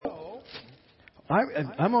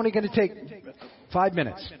I'm only going to take 5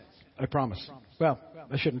 minutes. I promise. Well,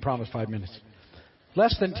 I shouldn't promise 5 minutes.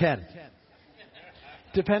 Less than 10.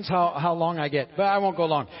 Depends how long I get. But I won't go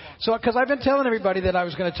long. So, because I've been telling everybody that I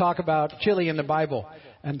was going to talk about chili in the Bible.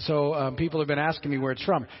 And so people have been asking me where it's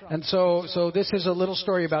from. And so this is a little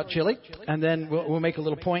story about chili. And then we'll make a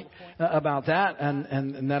little point about that.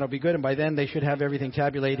 And that'll be good. And by then they should have everything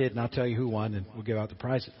tabulated. And I'll tell you who won. And we'll give out the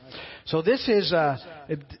prizes. So this is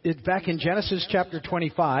it's back in Genesis chapter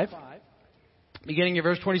 25. Beginning of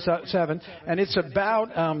verse 27. And it's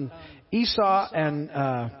about Esau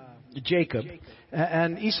and Jacob.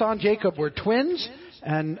 And Esau and Jacob were twins.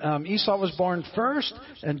 And Esau was born first,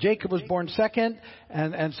 and Jacob was born second,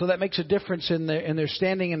 and so that makes a difference in their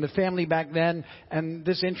standing in the family back then. And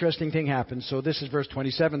this interesting thing happened. So this is verse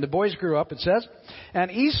 27. The boys grew up, it says, and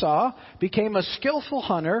Esau became a skillful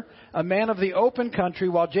hunter, a man of the open country,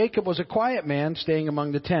 while Jacob was a quiet man, staying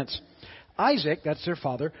among the tents. Isaac, that's their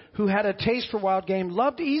father, who had a taste for wild game,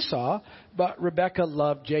 loved Esau, but Rebekah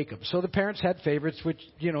loved Jacob. So the parents had favorites, which,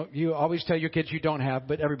 you always tell your kids you don't have,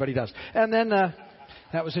 but everybody does. And then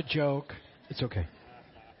that was a joke. It's okay.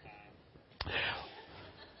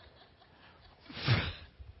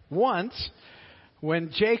 Once, when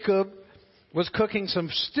Jacob was cooking some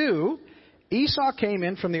stew, Esau came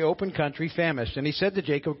in from the open country famished. And he said to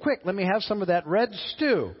Jacob, "Quick, let me have some of that red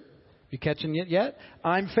stew." You catching it yet?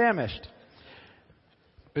 I'm famished.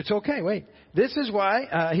 It's okay, wait. This is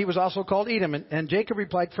why he was also called Edom. And Jacob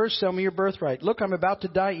replied, "First, sell me your birthright." "Look, I'm about to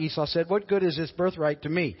die," Esau said. "What good is this birthright to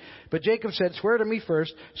me?" But Jacob said, "Swear to me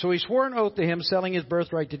first." So he swore an oath to him, selling his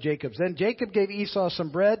birthright to Jacob. Then Jacob gave Esau some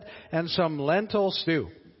bread and some lentil stew.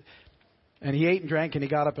 And he ate and drank, and he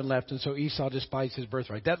got up and left. And so Esau despised his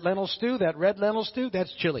birthright. That lentil stew, that red lentil stew,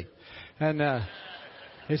 that's chili. And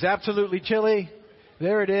it's absolutely chili.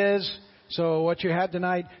 There it is. So what you had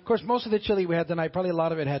tonight, of course, most of the chili we had tonight, probably a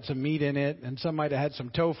lot of it had some meat in it, and some might have had some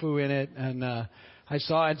tofu in it. And I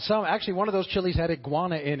saw, and some, actually one of those chilies had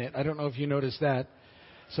iguana in it. I don't know if you noticed that.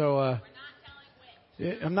 So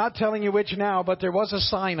I'm not telling you which now, but there was a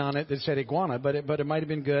sign on it that said iguana, but it might have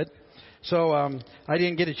been good. So I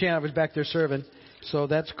didn't get a chance. I was back there serving. So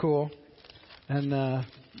that's cool. And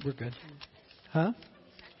we're good. Huh?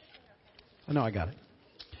 No, I got it.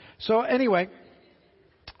 So anyway.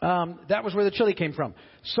 That was where the chili came from.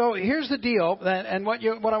 So here's the deal, and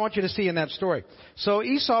what I want you to see in that story. So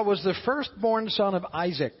Esau was the firstborn son of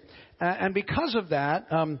Isaac. And because of that,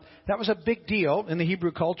 that was a big deal in the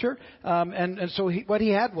Hebrew culture. And so what he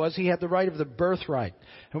had the right of the birthright.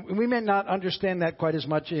 And we may not understand that quite as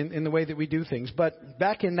much in the way that we do things. But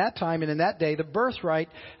back in that time and in that day, the birthright,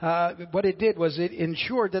 what it did was it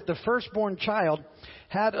ensured that the firstborn child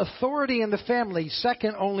had authority in the family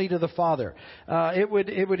second only to the father. It would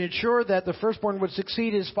ensure that the firstborn would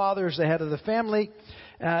succeed his father as the head of the family.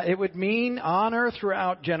 It would mean honor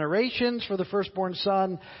throughout generations for the firstborn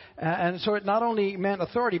son. And so it not only meant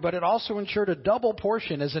authority, but it also ensured a double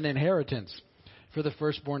portion as an inheritance for the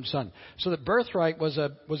firstborn son. So the birthright was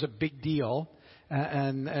a big deal.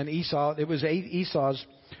 And Esau, it was Esau's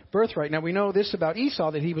birthright. Now we know this about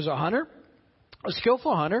Esau, that he was a hunter. A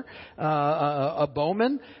skillful hunter, a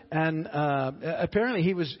bowman, and apparently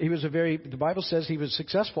he was the Bible says he was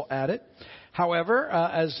successful at it. However,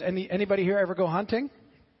 as anybody here ever go hunting?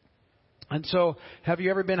 And so, have you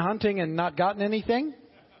ever been hunting and not gotten anything?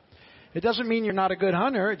 It doesn't mean you're not a good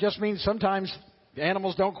hunter. It just means sometimes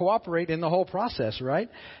animals don't cooperate in the whole process, right?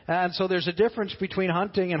 And so there's a difference between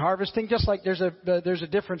hunting and harvesting, just like there's a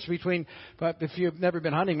difference between, but if you've never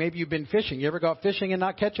been hunting, maybe you've been fishing. You ever go out fishing and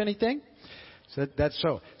not catch anything? So that's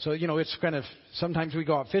so. So, it's kind of, sometimes we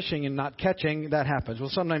go out fishing and not catching. That happens. Well,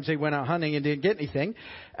 sometimes they went out hunting and didn't get anything.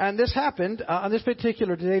 And this happened on this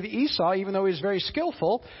particular day. The Esau, even though he was very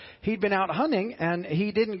skillful, he'd been out hunting and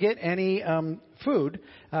he didn't get any food.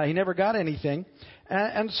 He never got anything.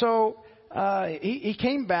 And so he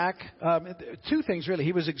came back, two things really.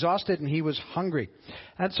 He was exhausted and he was hungry.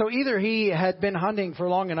 And so either he had been hunting for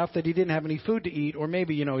long enough that he didn't have any food to eat, or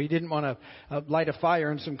maybe, he didn't want to light a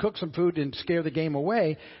fire and cook some food and scare the game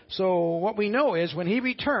away. So what we know is when he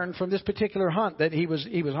returned from this particular hunt that he was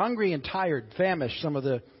hungry and tired, famished, some of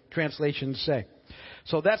the translations say.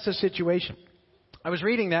 So that's the situation. I was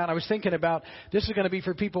reading that. I was thinking about, this is going to be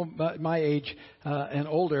for people my age and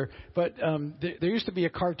older. But there used to be a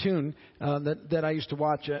cartoon that I used to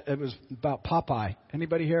watch. It was about Popeye.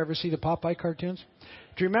 Anybody here ever see the Popeye cartoons?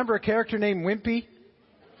 Do you remember a character named Wimpy?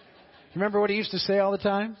 Remember what he used to say all the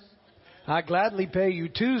time? "I gladly pay you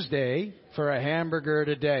Tuesday for a hamburger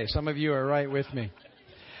today." Some of you are right with me.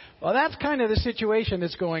 Well, that's kind of the situation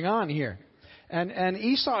that's going on here. And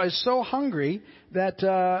Esau is so hungry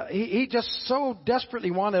that he just so desperately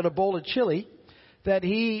wanted a bowl of chili that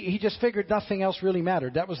he just figured nothing else really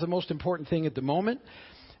mattered. That was the most important thing at the moment.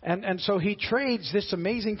 And so he trades this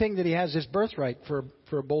amazing thing that he has, this birthright,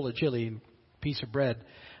 for a bowl of chili and a piece of bread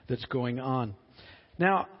that's going on.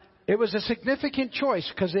 Now, it was a significant choice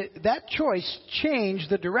because that choice changed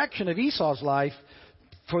the direction of Esau's life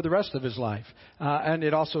for the rest of his life. And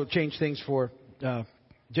it also changed things for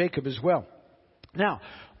Jacob as well. Now,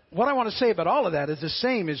 what I want to say about all of that is the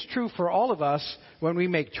same is true for all of us when we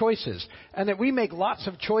make choices. And that we make lots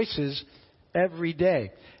of choices every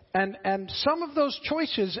day. And some of those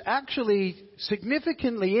choices actually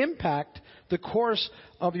significantly impact the course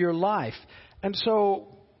of your life. And so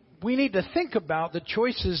we need to think about the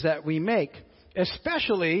choices that we make,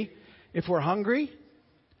 especially if we're hungry,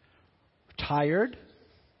 tired,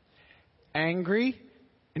 angry.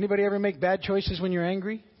 Anybody ever make bad choices when you're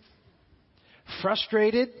angry?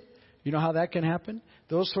 Frustrated? You know how that can happen?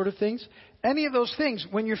 Those sort of things. Any of those things,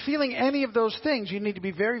 when you're feeling any of those things, you need to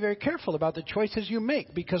be very, very careful about the choices you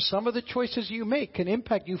make, because some of the choices you make can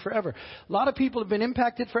impact you forever. A lot of people have been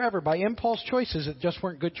impacted forever by impulse choices that just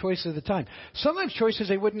weren't good choices at the time. Sometimes choices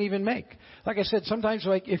they wouldn't even make. Like I said, sometimes,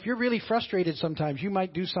 like if you're really frustrated sometimes, you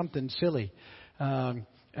might do something silly. And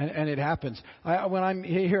it happens. When I'm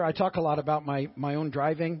here, I talk a lot about my own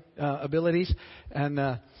driving abilities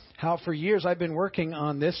and how for years I've been working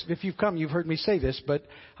on this. If you've come, you've heard me say this, but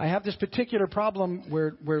I have this particular problem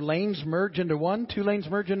where lanes merge into one, two lanes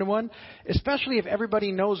merge into one, especially if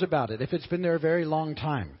everybody knows about it, if it's been there a very long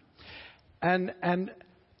time. And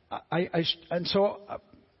so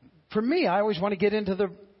for me, I always want to get into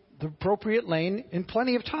the appropriate lane in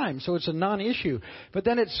plenty of time, so it's a non-issue. But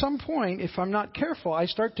then at some point, if I'm not careful, I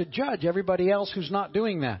start to judge everybody else who's not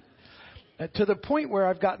doing that. To the point where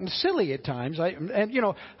I've gotten silly at times. I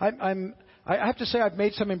have to say I've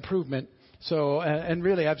made some improvement. So, and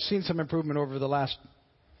really I've seen some improvement over the last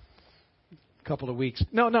couple of weeks.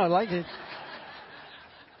 No, like it.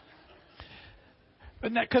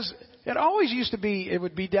 But because it always used to be, it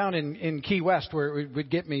would be down in Key West where it would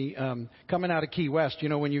get me coming out of Key West. You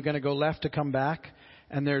know, when you're going to go left to come back,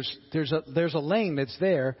 and there's a lane that's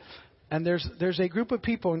there. And there's a group of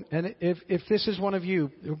people, and if this is one of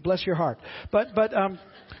you, bless your heart, but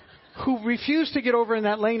who refuse to get over in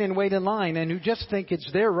that lane and wait in line, and who just think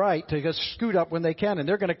it's their right to just scoot up when they can, and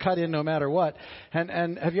they're going to cut in no matter what.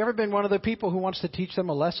 And have you ever been one of the people who wants to teach them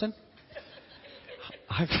a lesson?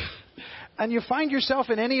 And you find yourself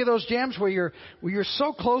in any of those jams where you're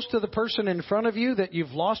so close to the person in front of you that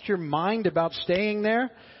you've lost your mind about staying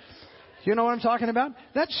there. You know what I'm talking about?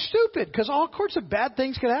 That's stupid, because all sorts of bad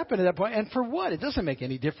things could happen at that point. And for what? It doesn't make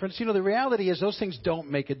any difference. You know, the reality is those things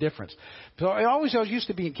don't make a difference. So it always used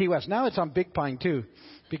to be in Key West. Now it's on Big Pine too,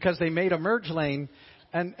 because they made a merge lane,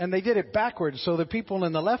 and they did it backwards. So the people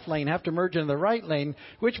in the left lane have to merge in the right lane,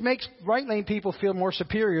 which makes right lane people feel more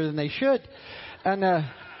superior than they should. And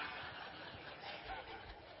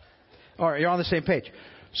all right, you're on the same page.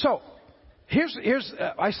 So Here's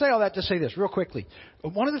I say all that to say this real quickly.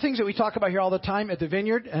 One of the things that we talk about here all the time at the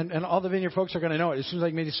Vineyard, and all the Vineyard folks are going to know it as soon as I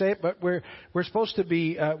get me to say it, but we're supposed to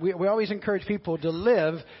be, we always encourage people to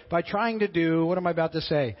live by trying to do, what am I about to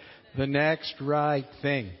say? The next right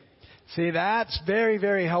thing. See, that's very,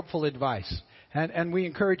 very helpful advice. And we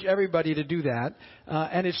encourage everybody to do that.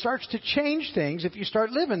 And it starts to change things if you start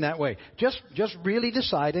living that way. Just really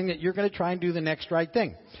deciding that you're going to try and do the next right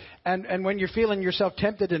thing. And when you're feeling yourself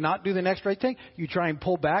tempted to not do the next right thing, you try and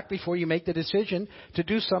pull back before you make the decision to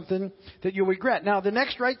do something that you'll regret. Now, the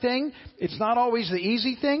next right thing, it's not always the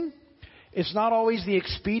easy thing. It's not always the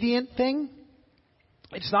expedient thing.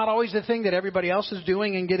 It's not always the thing that everybody else is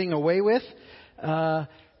doing and getting away with.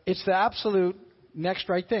 It's the absolute next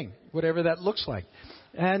right thing, whatever that looks like.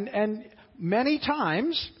 And many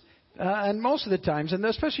times, and most of the times, and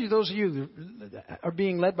especially those of you that are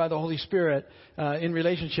being led by the Holy Spirit in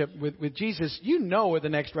relationship with Jesus, you know where the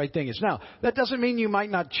next right thing is. Now, that doesn't mean you might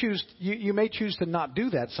not choose, you may choose to not do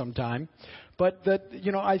that sometime, but that,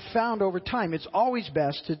 I found over time it's always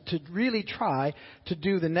best to really try to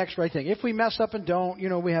do the next right thing. If we mess up and don't,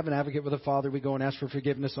 we have an advocate with the Father, we go and ask for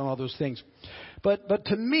forgiveness and all those things. But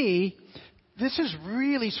to me, this is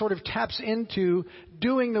really sort of taps into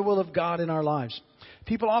doing the will of God in our lives.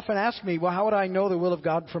 People often ask me, well, how would I know the will of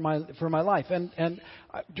God for my life? And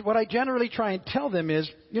what I generally try and tell them is,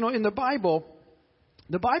 in the Bible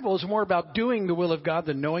is more about doing the will of God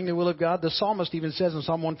than knowing the will of God. The psalmist even says in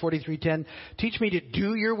Psalm 143:10, teach me to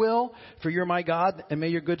do your will, for you're my God, and may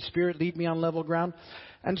your good spirit lead me on level ground.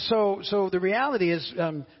 And so the reality is,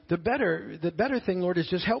 the better thing, Lord, is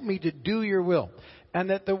just help me to do your will. And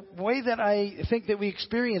that the way that I think that we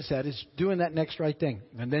experience that is doing that next right thing,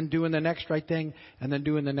 and then doing the next right thing, and then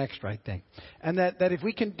doing the next right thing. And that if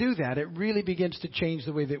we can do that, it really begins to change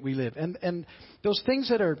the way that we live. And those things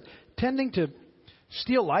that are tending to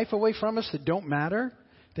steal life away from us that don't matter,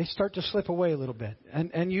 they start to slip away a little bit.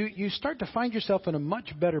 And you start to find yourself in a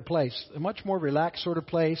much better place, a much more relaxed sort of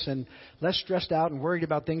place, and less stressed out and worried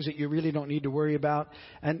about things that you really don't need to worry about.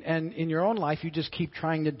 And in your own life, you just keep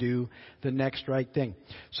trying to do the next right thing.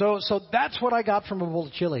 So that's what I got from a bowl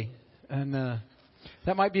of chili. And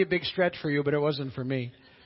that might be a big stretch for you, but it wasn't for me.